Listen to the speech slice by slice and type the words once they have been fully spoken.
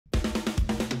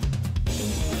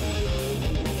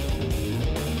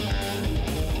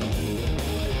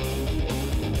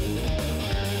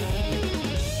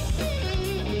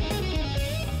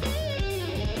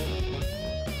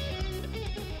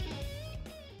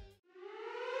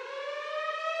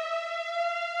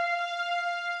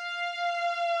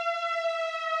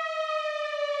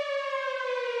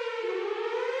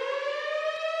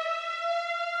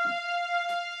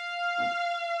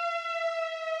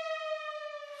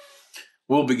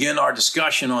We'll begin our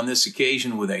discussion on this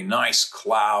occasion with a nice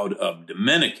cloud of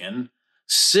Dominican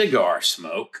cigar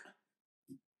smoke.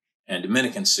 And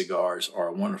Dominican cigars are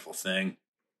a wonderful thing.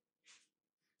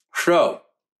 So,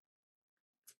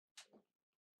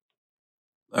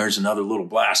 there's another little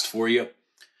blast for you.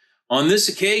 On this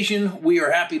occasion, we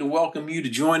are happy to welcome you to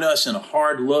join us in a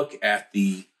hard look at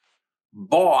the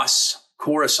BOSS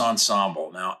Chorus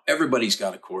Ensemble. Now, everybody's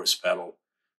got a chorus pedal.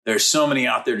 There's so many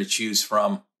out there to choose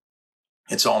from.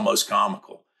 It's almost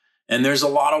comical. And there's a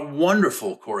lot of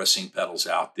wonderful chorusing pedals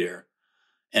out there.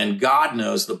 And God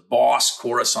knows the BOSS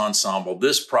Chorus Ensemble,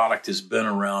 this product has been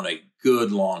around a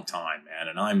good long time, man.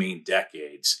 And I mean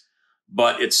decades.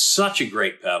 But it's such a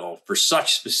great pedal for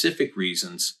such specific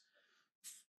reasons.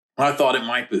 I thought it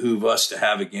might behoove us to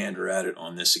have a gander at it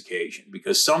on this occasion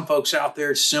because some folks out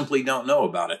there simply don't know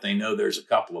about it. They know there's a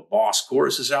couple of BOSS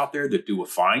choruses out there that do a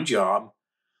fine job.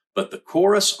 But the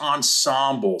chorus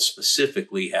ensemble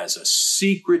specifically has a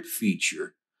secret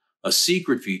feature,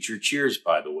 cheers,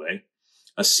 by the way,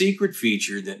 a secret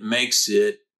feature that makes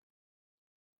it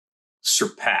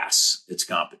surpass its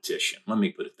competition. Let me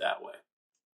put it that way.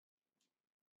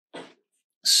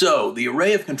 So the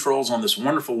array of controls on this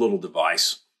wonderful little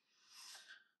device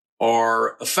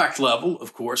are effect level,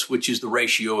 of course, which is the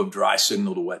ratio of dry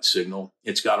signal to wet signal.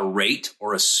 It's got a rate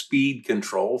or a speed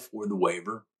control for the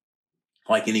waver,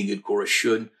 like any good chorus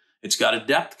should. It's got a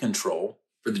depth control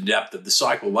for the depth of the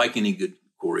cycle, like any good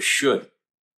chorus should.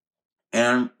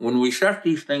 And when we set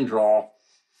these things all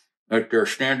at their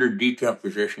standard detemp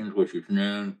positions, which is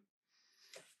noon,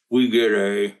 we get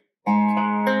a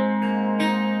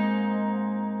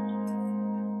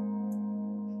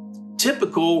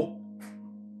typical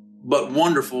but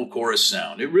wonderful chorus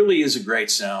sound. It really is a great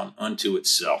sound unto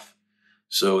itself.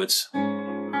 So it's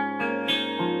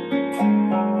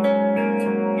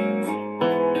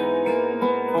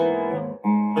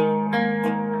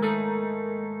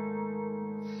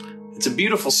a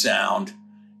beautiful sound,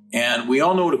 and we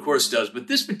all know what a chorus does, but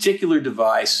this particular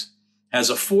device has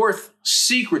a fourth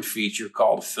secret feature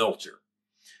called a filter.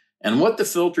 And what the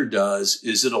filter does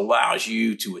is it allows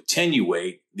you to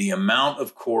attenuate the amount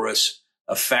of chorus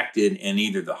affected in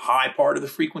either the high part of the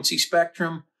frequency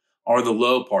spectrum or the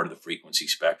low part of the frequency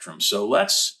spectrum. So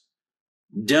let's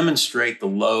demonstrate the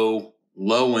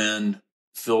low end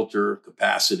filter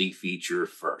capacity feature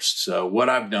first. So what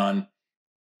I've done,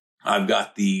 I've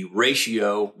got the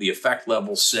ratio, the effect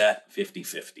level set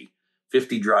 50-50,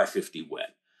 50 dry, 50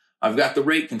 wet. I've got the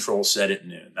rate control set at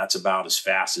noon. That's about as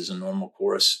fast as a normal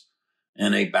chorus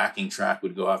and a backing track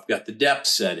would go. I've got the depth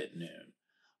set at noon.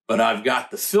 But I've got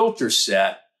the filter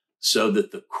set so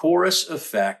that the chorus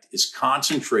effect is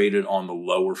concentrated on the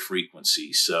lower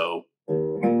frequency. So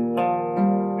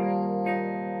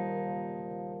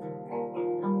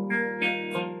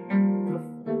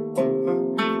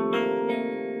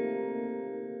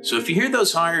if you hear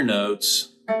those higher notes,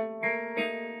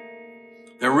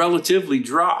 they're relatively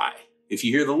dry. If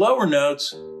you hear the lower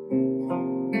notes,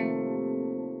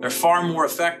 they're far more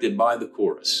affected by the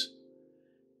chorus.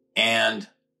 And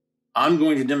I'm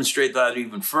going to demonstrate that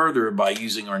even further by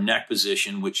using our neck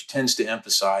position, which tends to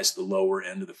emphasize the lower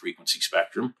end of the frequency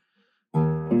spectrum.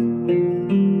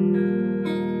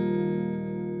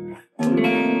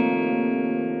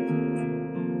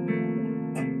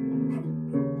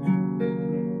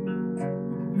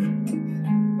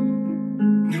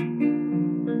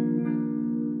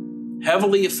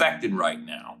 Heavily affected right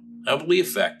now, heavily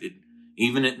affected,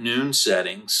 even at noon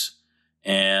settings.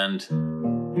 And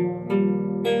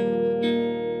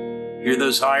hear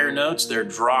those higher notes? They're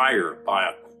drier by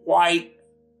a quite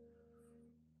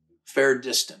fair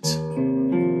distance.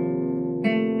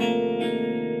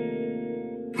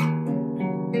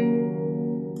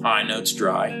 High notes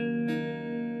dry.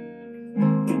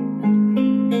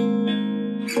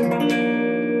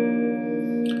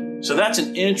 So that's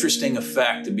an interesting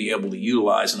effect to be able to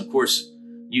utilize. And of course,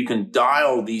 you can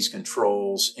dial these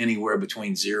controls anywhere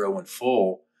between 0 and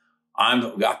full.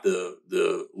 I've got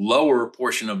the lower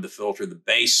portion of the filter, the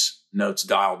bass notes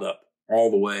dialed up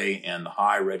all the way and the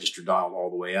high register dialed all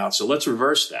the way out. So let's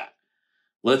reverse that.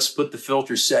 Let's put the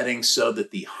filter settings so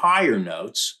that the higher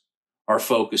notes are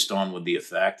focused on with the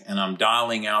effect, and I'm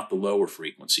dialing out the lower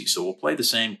frequency. So we'll play the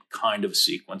same kind of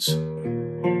sequence.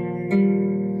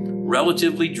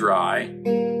 Relatively dry,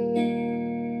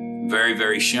 very,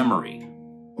 very shimmery.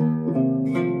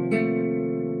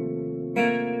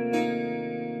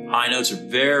 High notes are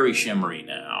very shimmery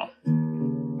now.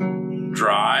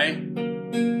 Dry,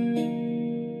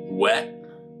 wet,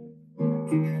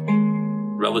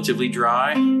 relatively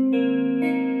dry,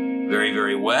 very,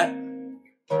 very wet.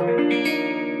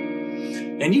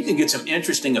 And you can get some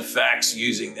interesting effects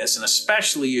using this, and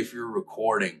especially if you're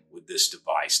recording with this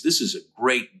device. This is a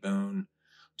great boon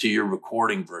to your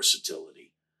recording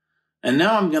versatility. And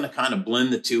now I'm going to kind of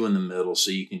blend the two in the middle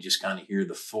so you can just kind of hear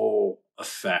the full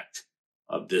effect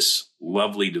of this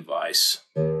lovely device.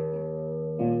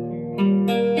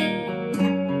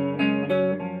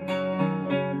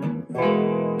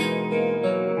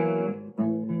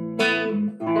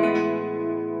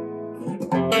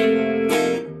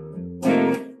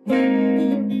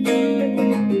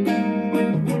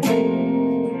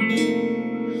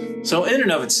 So in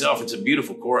and of itself, it's a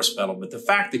beautiful chorus pedal, but the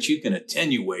fact that you can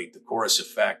attenuate the chorus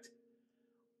effect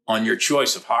on your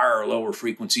choice of higher or lower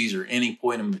frequencies or any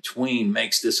point in between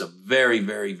makes this a very,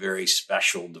 very, very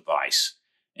special device.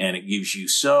 And it gives you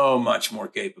so much more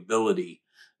capability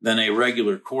than a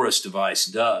regular chorus device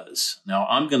does. Now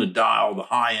I'm going to dial the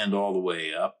high end all the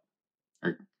way up,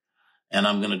 and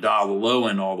I'm going to dial the low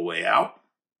end all the way out.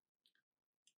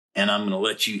 And I'm going to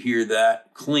let you hear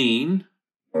that clean.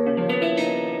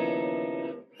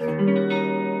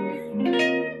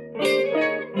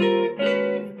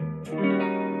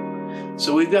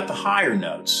 So we've got the higher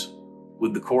notes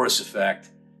with the chorus effect,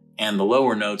 and the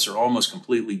lower notes are almost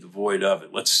completely devoid of it.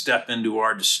 Let's step into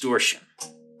our distortion.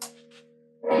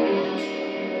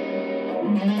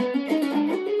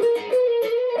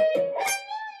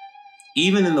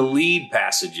 Even in the lead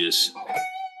passages,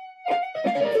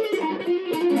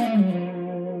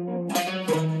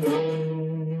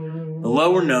 the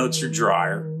lower notes are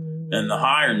drier, and the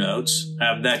higher notes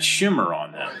have that shimmer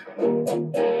on them.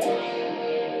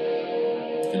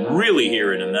 You can really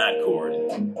hear it in that chord.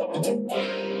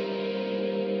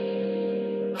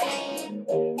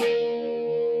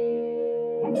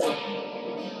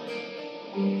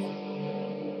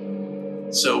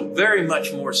 So very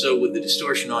much more so with the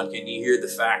distortion on can you hear the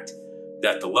fact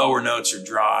that the lower notes are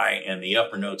dry and the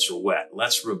upper notes are wet.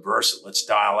 Let's reverse it. Let's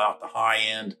dial out the high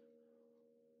end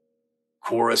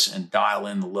chorus and dial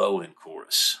in the low end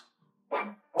chorus.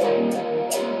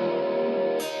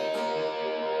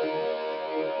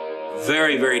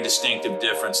 Very, very distinctive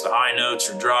difference. The high notes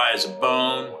are dry as a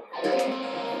bone.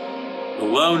 The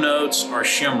low notes are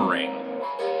shimmering.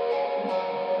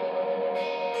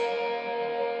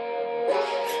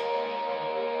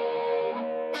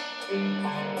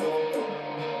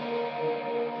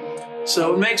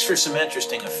 So it makes for some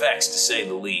interesting effects, to say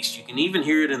the least. You can even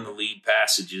hear it in the lead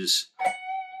passages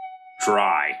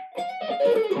dry.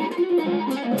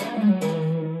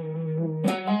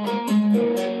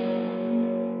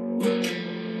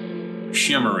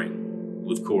 Shimmering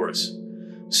with chorus.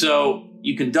 So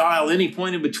you can dial any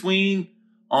point in between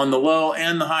on the low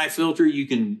and the high filter. You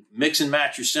can mix and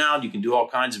match your sound. You can do all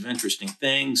kinds of interesting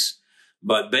things.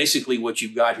 But basically what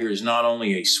you've got here is not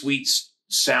only a sweet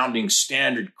sounding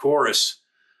standard chorus,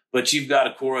 but you've got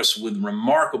a chorus with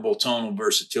remarkable tonal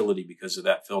versatility because of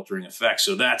that filtering effect.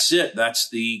 So that's it. That's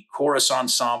the Chorus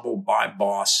Ensemble by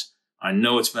BOSS. I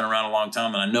know it's been around a long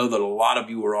time, and I know that a lot of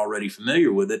you are already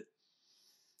familiar with it.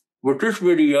 But this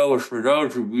video is for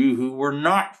those of you who were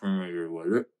not familiar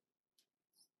with it.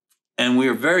 And we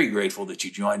are very grateful that you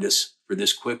joined us for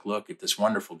this quick look at this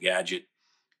wonderful gadget.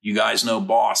 You guys know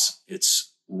BOSS.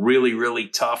 It's really, really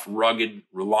tough, rugged,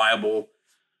 reliable,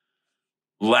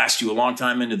 last you a long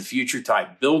time into the future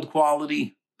type build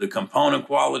quality. The component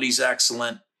quality is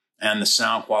excellent, and the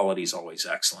sound quality is always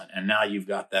excellent. And now you've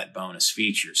got that bonus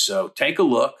feature. So take a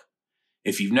look.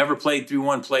 If you've never played through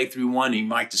one, play through one. You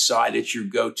might decide it's your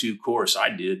go-to chorus. I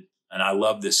did, and I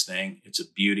love this thing. It's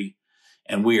a beauty.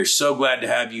 And we are so glad to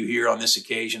have you here on this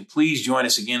occasion. Please join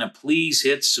us again, and please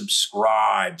hit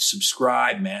subscribe.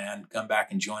 Subscribe, man. Come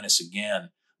back and join us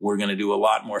again. We're going to do a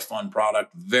lot more fun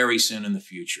product very soon in the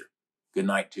future. Good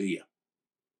night to you.